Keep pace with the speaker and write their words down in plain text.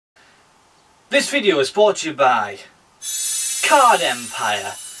This video is brought to you by Card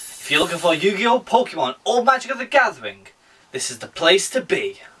Empire. If you're looking for Yu-Gi-Oh, Pokemon or Magic of the Gathering, this is the place to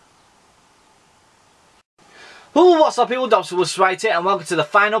be. Ooh, what's up people, Dobbsyrules right here and welcome to the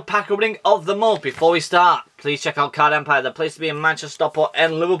final pack opening of the month. Before we start, please check out Card Empire, the place to be in Manchester, Stockport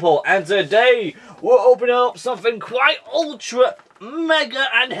and Liverpool. And today, we're opening up something quite ultra, mega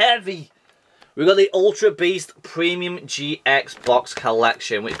and heavy. We've got the Ultra Beast Premium GX Box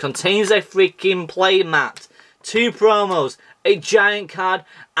Collection, which contains a freaking playmat, 2 promos, a giant card,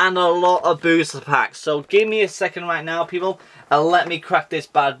 and a lot of booster packs. So give me a second right now, people, and let me crack this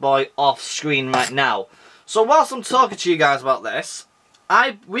bad boy off screen right now. So whilst I'm talking to you guys about this,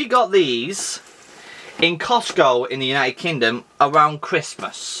 we got these in Costco in the United Kingdom around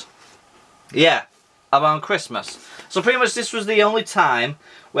Christmas. Yeah, around Christmas. So pretty much this was the only time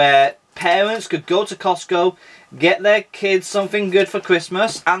where parents could go to Costco, get their kids something good for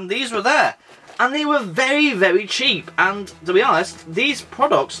Christmas, and these were there. And they were very, very cheap. And to be honest, these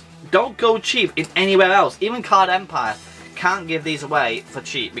products don't go cheap in anywhere else. Even Card Empire can't give these away for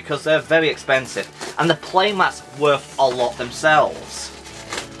cheap because they're very expensive. And the playmat's worth a lot themselves.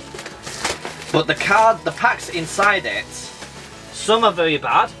 But the packs inside it, some are very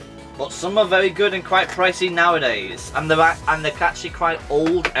bad, but some are very good and quite pricey nowadays. And they're actually quite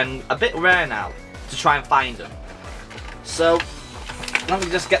old and a bit rare now to try and find them. So, let me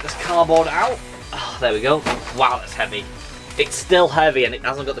just get this cardboard out. Oh, there we go. Wow, that's heavy. It's still heavy and it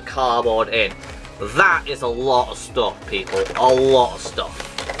hasn't got the cardboard in. That is a lot of stuff, people. A lot of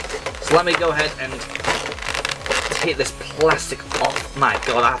stuff. So let me go ahead and take this plastic off. My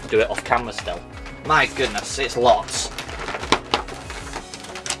god, I have to do it off camera still. My goodness, it's lots.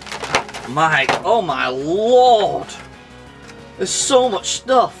 Oh my lord. There's so much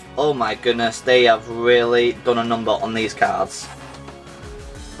stuff. Oh my goodness, they have really done a number on these cards.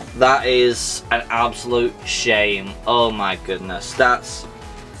 That is an absolute shame. Oh my goodness.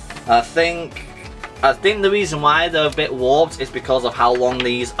 I think the reason why they're a bit warped is because of how long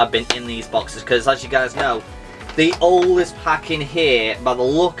these have been in these boxes. Because as you guys know, the oldest pack in here, by the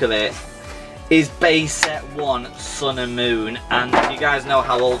look of it, is base set 1 Sun and Moon. And you guys know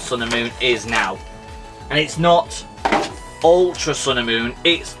how old Sun and Moon is now. And it's not Ultra Sun and Moon,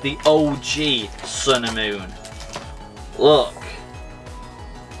 it's the OG Sun and Moon. Look.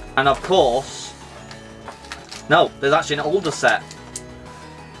 And of course, no, there's actually an older set.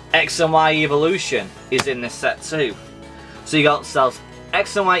 X and Y Evolution is in this set too. So you got yourselves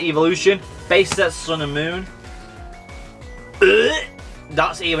X and Y Evolution, base set Sun and Moon.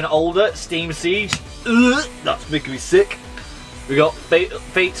 That's even older, Steam Siege. That's making me sick. We got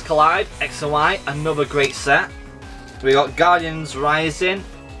Fates Collide, X and Y, another great set. We got Guardians Rising,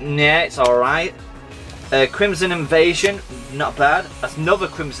 yeah, it's alright. Crimson Invasion, not bad. That's another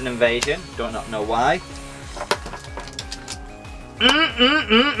Crimson Invasion, don't not know why.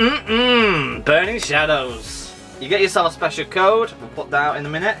 Burning Shadows. You get yourself a special code, we'll put that out in a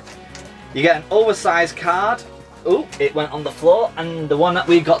minute. You get an oversized card. Oh, it went on the floor. And the one that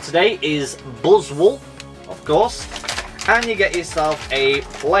we got today is Buzzwole, of course. And you get yourself a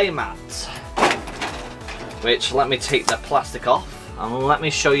playmat. Which, let me take the plastic off. And let me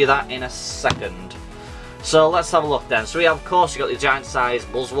show you that in a second. So let's have a look then. So we have, of course, you got the giant size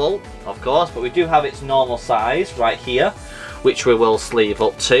Buzzwole, of course. But we do have its normal size right here, which we will sleeve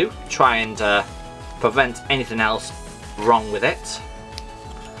up to. Try and prevent anything else wrong with it.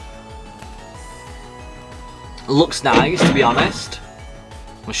 Looks nice, to be honest.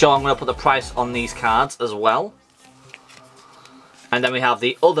 I'm sure I'm going to put the price on these cards as well. And then we have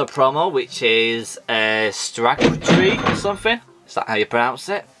the other promo, which is Xurkitree or something. Is that how you pronounce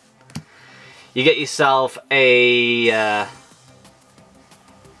it? You get yourself a...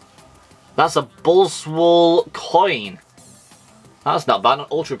 that's a Buzzwole coin. That's not bad, an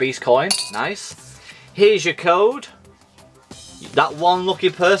Ultra Beast coin. Nice. Here's your code. That one lucky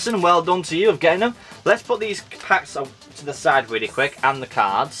person, well done to you of getting them. Let's put these packs to the side really quick, and the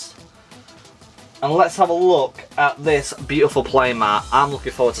cards. And let's have a look at this beautiful playmat. I'm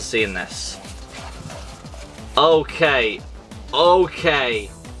looking forward to seeing this. Okay.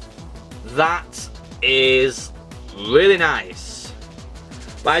 Okay. That is really nice.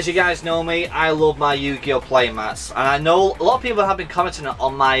 But as you guys know me, I love my Yu-Gi-Oh playmats. And I know a lot of people have been commenting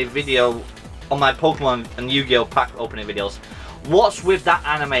on my video, on my Pokemon and Yu-Gi-Oh pack opening videos. What's with that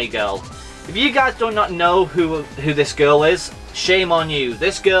anime girl? If you guys do not know who this girl is, shame on you.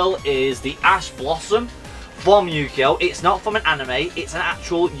 This girl is the Ash Blossom from Yu-Gi-Oh! It's not from an anime, it's an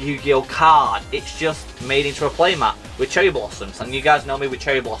actual Yu-Gi-Oh card. It's just made into a playmat with cherry blossoms. And you guys know me with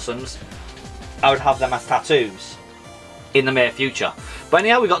cherry blossoms, I would have them as tattoos. in the near future. But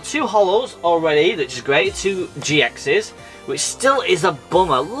anyhow, we got 2 holos already, which is great. 2 GXs, which still is a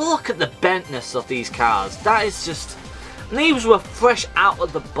bummer. Look at the bentness of these cards. That is just... And these were fresh out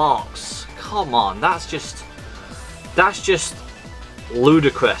of the box. Come on, that's just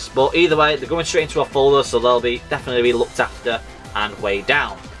ludicrous. But either way, they're going straight into a folder, so they'll be definitely be looked after and weighed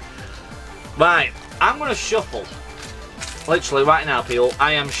down. Right, I'm going to shuffle. Literally right now, people,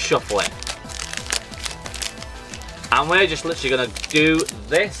 I am shuffling. And we're just literally going to do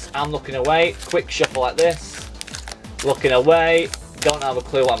this. I'm looking away, quick shuffle like this. Looking away, don't have a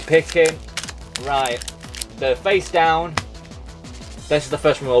clue what I'm picking. Right, they're face down. This is the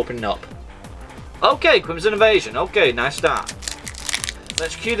first one we're opening up. Okay, Crimson Invasion. Okay, nice start.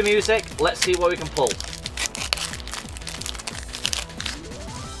 Let's cue the music. Let's see what we can pull.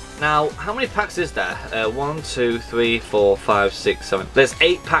 Now, how many packs is there? 1, 2, 3, 4, 5, 6, 7. There's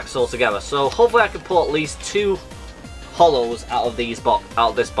 8 packs altogether. So hopefully I can pull at least 2 holos out of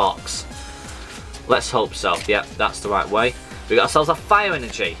this box. Let's hope so. Yep, that's the right way. We got ourselves a Fire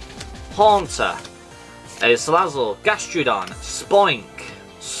Energy, Haunter, a Salazzle, Gastrodon, Spoink,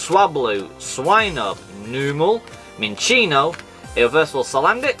 Swablu, Swinub, Numel, Minccino, a Reversible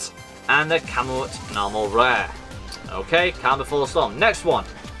Salandit, and a Camelot Normal Rare. Okay, calm before the storm. Next one.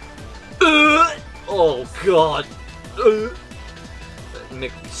 Oh god.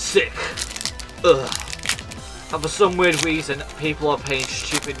 Make me sick. And for some weird reason, people are paying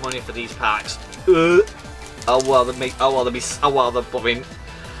stupid money for these packs. I'd rather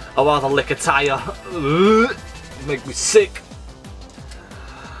lick a tire. Make me sick.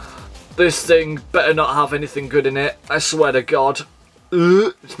 This thing better not have anything good in it. I swear to God.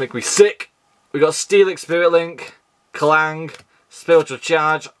 Just make me sick. We got Steelix Spirit Link, Clang, Spiritual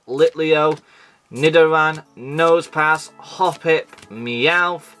Charge, Litleo, Nidoran, Nosepass, Hoppip,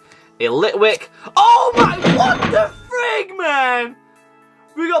 Meowth, a Litwick. Oh my, what the frig, man!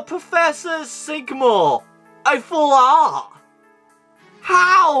 We got Professor Sigmore, a full art.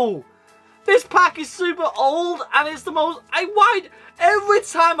 How? This pack is super old and it's the most... every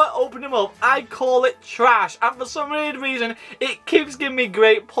time I open them up, I call it trash. And for some weird reason, it keeps giving me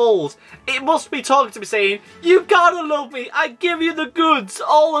great pulls. It must be talking to me saying, you gotta love me. I give you the goods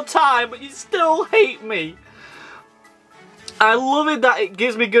all the time, but you still hate me. I love it that it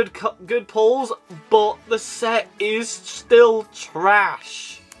gives me good pulls, but the set is still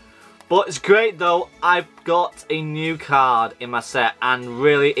trash. But it's great though, I've got a new card in my set and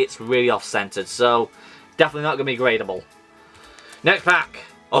really, it's really off-centered, so definitely not going to be gradable. Next pack.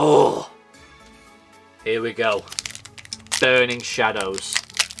 Oh, here we go. Burning Shadows.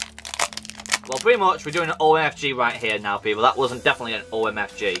 Well, pretty much we're doing an OMFG right here now, people. That wasn't definitely an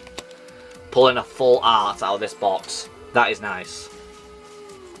OMFG. Pulling a full art out of this box. That is nice.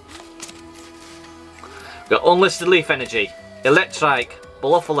 We've got Unlisted Leaf Energy, Electrike,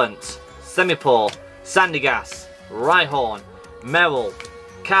 Benevolent, Semipour, Sandygast, Rhyhorn, Meryl,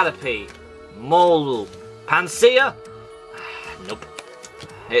 Caterpie, Mole, Pansear. Nope.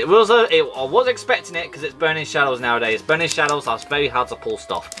 I was expecting it because it's Burning Shadows nowadays. Burning Shadows are very hard to pull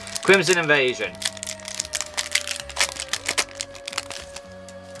stuff. Crimson Invasion.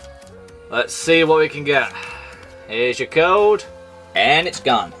 Let's see what we can get. Here's your code, and it's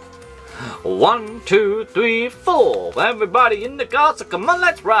gone. 1, 2, 3, 4. Everybody in the car, so come on,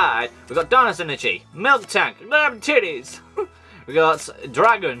 let's ride. We got Darkness Energy, Milk Tank, Titties. We got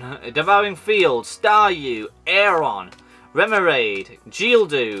Dragon, Devouring Field, Staryu, Aeron, Remoraid,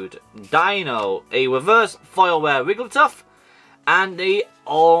 Geodude, Dino, a Reverse Foilware Wigglytuff, and the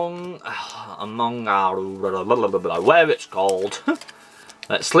where it's called.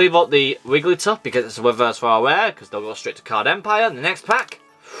 Let's leave up the Wigglytuff because it's a Reverse Foilware, because they'll go straight to Card Empire in the next pack.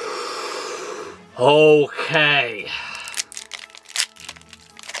 Okay.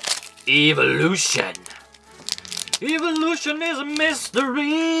 Evolution. Evolution is a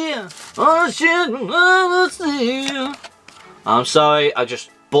mystery. I should never see. I'm sorry, I just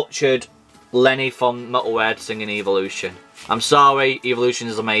butchered Lenny from Metalhead singing Evolution. I'm sorry, Evolution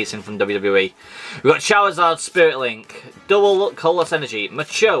is amazing from WWE. We've got Charizard, Spirit Link, Double Colorless Energy,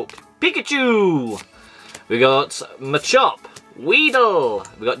 Machoke, Pikachu. We got Machop, Weedle.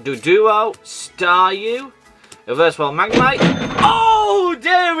 We got Doduo, Staryu, Reversible Magnemite. Oh,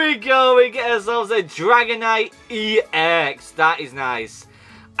 there we go. We get ourselves a Dragonite EX. That is nice.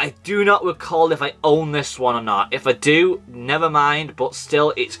 I do not recall if I own this one or not. If I do, never mind. But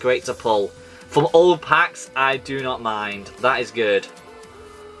still, it's great to pull. From old packs, I do not mind. That is good.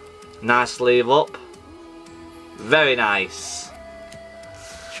 Nice sleeve up. Very nice.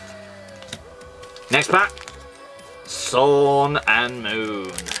 Next pack. Sun and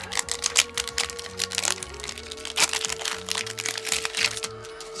Moon.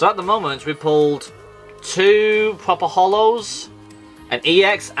 So at the moment we pulled 2 proper holos, an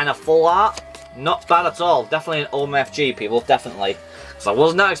EX and a full art. Not bad at all. Definitely an OMFG, people, definitely. So I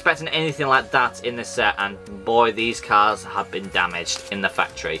was not expecting anything like that in this set, and boy, these cars have been damaged in the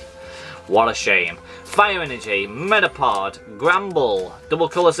factory. What a shame. Fire Energy, Metapod, Gramble, Double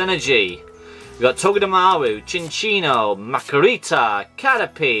Colours Energy. We got Togedemaru, Cinccino, Makarita,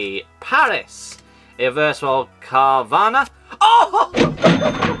 Caterpie, Paris, Irreversible Carvana. Oh!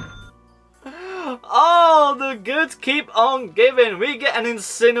 Oh, the goods keep on giving. We get an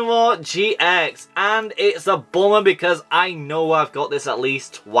Incineroar GX, and it's a bummer because I know I've got this at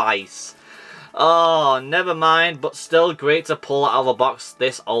least twice. Oh, never mind, but still great to pull out of a box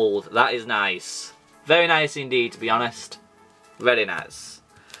this old. That is nice. Very nice indeed, to be honest. Very nice.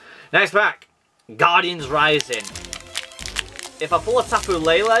 Next pack, Guardians Rising. If I pull a Tapu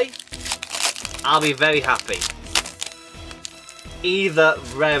Lele, I'll be very happy. Either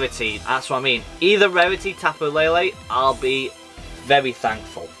rarity, that's what I mean. Either rarity Tapu Lele, I'll be very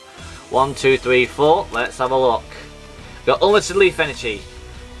thankful. 1, 2, 3, 4. Let's have a look. Got Unlimited Leaf Energy,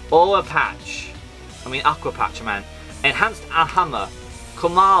 Aura Patch. Aqua Patch, man. Enhanced Hammer,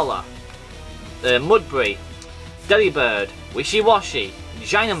 Kumala, Mudbray, Delibird, Wishy Washy,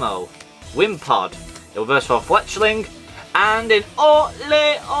 Dynamo, Wimpod, Reverse for Fletchling, and an Ole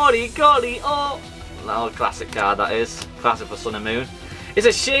Origoli Oh. Little classic card that is. Classic for Sun and Moon. It's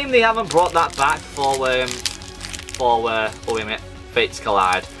a shame they haven't brought that back for Fates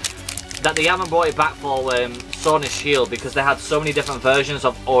Collide. That they haven't brought it back for Sword and Shield, because they had so many different versions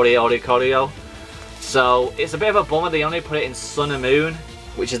of Oreo. So it's a bit of a bummer they only put it in Sun and Moon,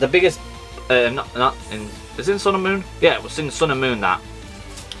 which is the biggest. Is it in Sun and Moon? Yeah, it was in Sun and Moon, that.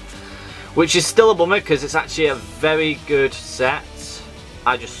 Which is still a bummer because it's actually a very good set.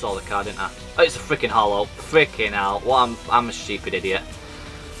 I just saw the card, didn't I? Oh, it's a freaking holo. Freaking hell. I'm a stupid idiot.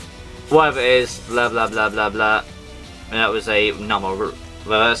 Whatever it is, blah blah blah blah blah. And that was a normal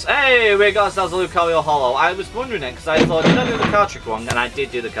reverse. Hey, we got ourselves a Lucario holo. I was wondering it because I thought, did I do the card trick wrong? And I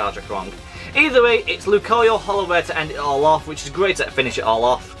did do the card trick wrong. Either way, it's Lucario holo rare to end it all off, which is great to finish it all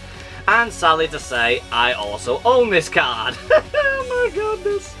off. And sadly to say, I also own this card. Oh my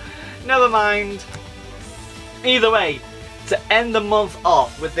goodness. Never mind. Either way, to end the month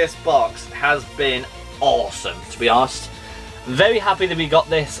off with this box has been awesome, to be honest. Very happy that we got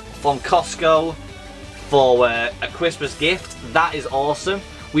this from Costco for a Christmas gift. That is awesome.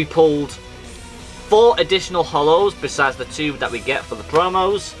 We pulled 4 additional holos besides the 2 that we get for the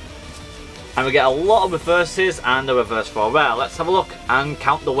promos. And we get a lot of reverses and a reverse for a rare. Let's have a look and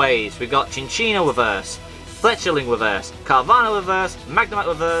count the ways. We got Cinccino reverse, Fletchling reverse, Carvana reverse, Magnemite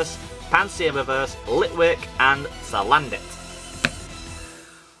reverse, Pansear reverse, Litwick, and Salandit.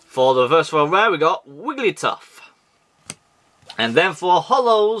 For the reverse for a rare, we got Wigglytuff. And then for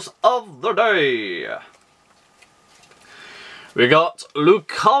holos of the day, we got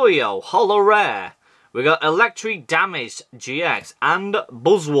Lucario holo rare. We got Electric Damaged GX and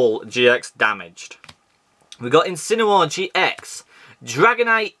Buzzwole GX Damaged. We got Incineroar GX,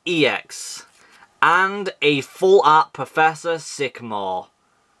 Dragonite EX, and a full art Professor Sycamore,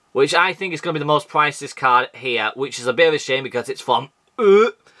 which I think is going to be the most priciest card here, which is a bit of a shame because it's from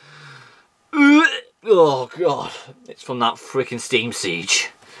oh god, it's from that freaking Steam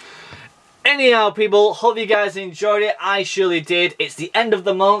Siege. Anyhow, people, hope you guys enjoyed it. I surely did. It's the end of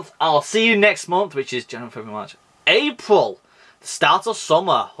the month. I'll see you next month, which is January, February, March, April. The start of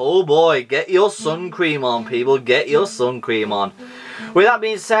summer. Oh boy, get your sun cream on, people. Get your sun cream on. With that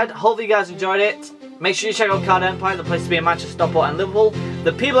being said, hope you guys enjoyed it. Make sure you check out Card Empire, the place to be in Manchester, Stockport and Liverpool.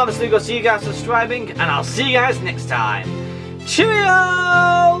 The people at the studio, see you guys subscribing, and I'll see you guys next time.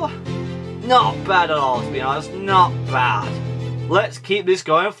 Cheerio! Not bad at all, to be honest. Not bad. Let's keep this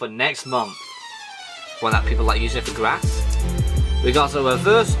going for next month. Well, that people like using it for grass. We got a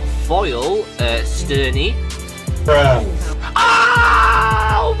reverse foil Sterny.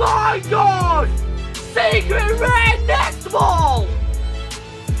 Oh my god! Secret Rare Nest Ball!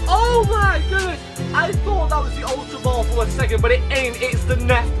 Oh my goodness! I thought that was the Ultra Ball for a second, but it ain't. It's the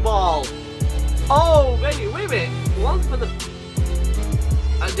Nest Ball. Oh, wait a minute. One for the...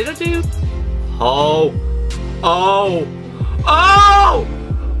 did I do... Oh! Oh! Oh!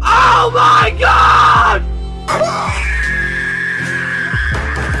 Oh my god!